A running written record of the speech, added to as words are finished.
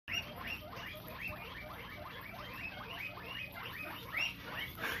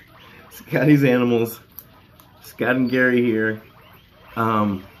Scotty's Animals, Scott and Gary here.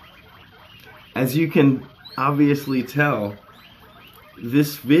 As you can obviously tell,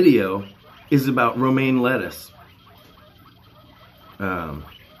 this video is about romaine lettuce. The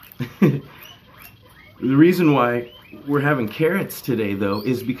reason why we're having carrots today, though,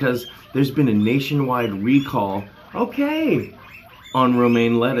 is because there's been a nationwide recall, on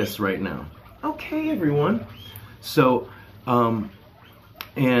romaine lettuce right now. Okay, everyone. So,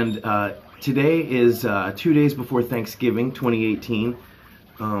 today is 2 days before Thanksgiving, 2018.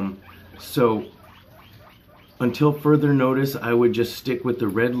 So, until further notice, I would just stick with the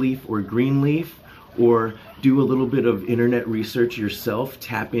red leaf or green leaf, or do a little bit of internet research yourself,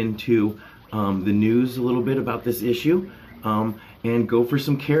 tap into the news a little bit about this issue, and go for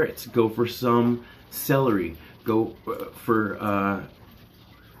some carrots, go for some celery, go for,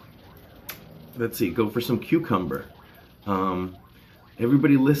 go for some cucumber.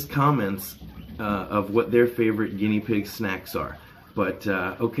 Everybody list comments of what their favorite guinea pig snacks are. But,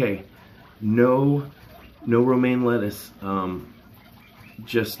 okay, no romaine lettuce.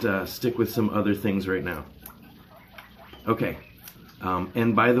 Just stick with some other things right now. Okay,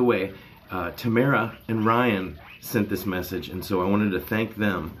 and by the way, Tamara and Ryan sent this message, and so I wanted to thank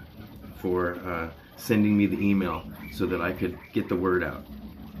them for sending me the email so that I could get the word out.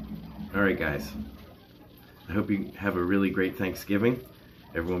 Alright guys, I hope you have a really great Thanksgiving.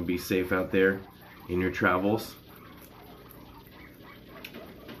 Everyone be safe out there in your travels.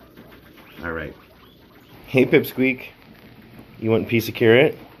 Alright. Hey Pipsqueak, you want a piece of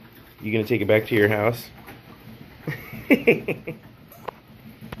carrot? You gonna take it back to your house? Here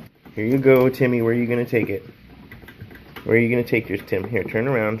you go, Timmy. Where are you gonna take it? Where are you gonna take yours, Tim? Here, turn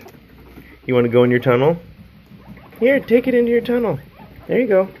around. You wanna go in your tunnel? Here, take it into your tunnel. There you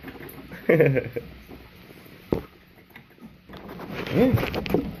go. Yeah.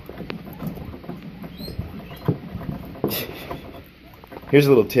 Here's a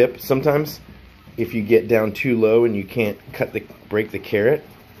little tip. Sometimes if you get down too low and you can't break the carrot,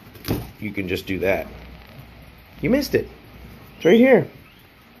 you can just do that. You missed it. It's right here.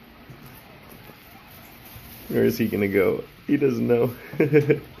 Where is he gonna go? He doesn't know.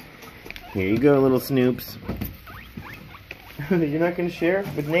 Here you go, little Snoops. You're not gonna share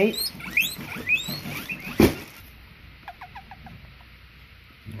with Nate?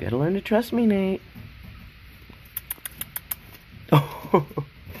 You gotta learn to trust me, Nate. Oh,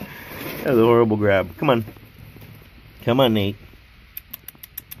 that was a horrible grab. Come on. Come on, Nate.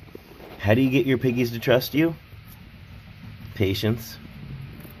 How do you get your piggies to trust you? Patience.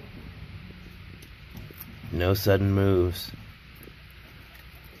 No sudden moves.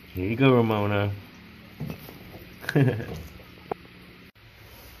 Here you go, Ramona.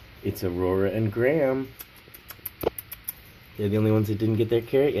 It's Aurora and Graham. They're the only ones that didn't get their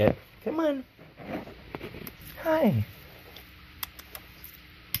carrot yet. Come on. Hi.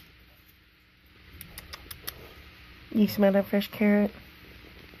 You smell that fresh carrot?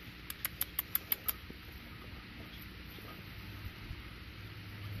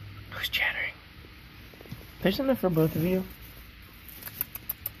 Who's chattering? There's enough for both of you.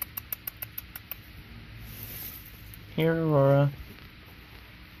 Here, Aurora.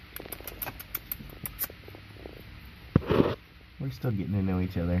 We're still getting to know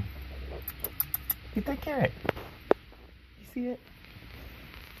each other. Get that carrot. You see it?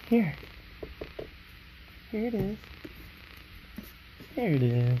 Here. Here it is. There it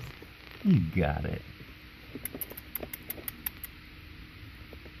is. You got it.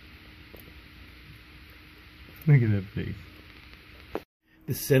 Look at that face.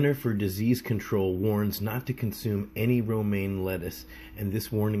 The Center for Disease Control warns not to consume any romaine lettuce, and this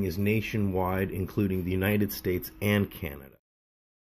warning is nationwide, including the United States and Canada.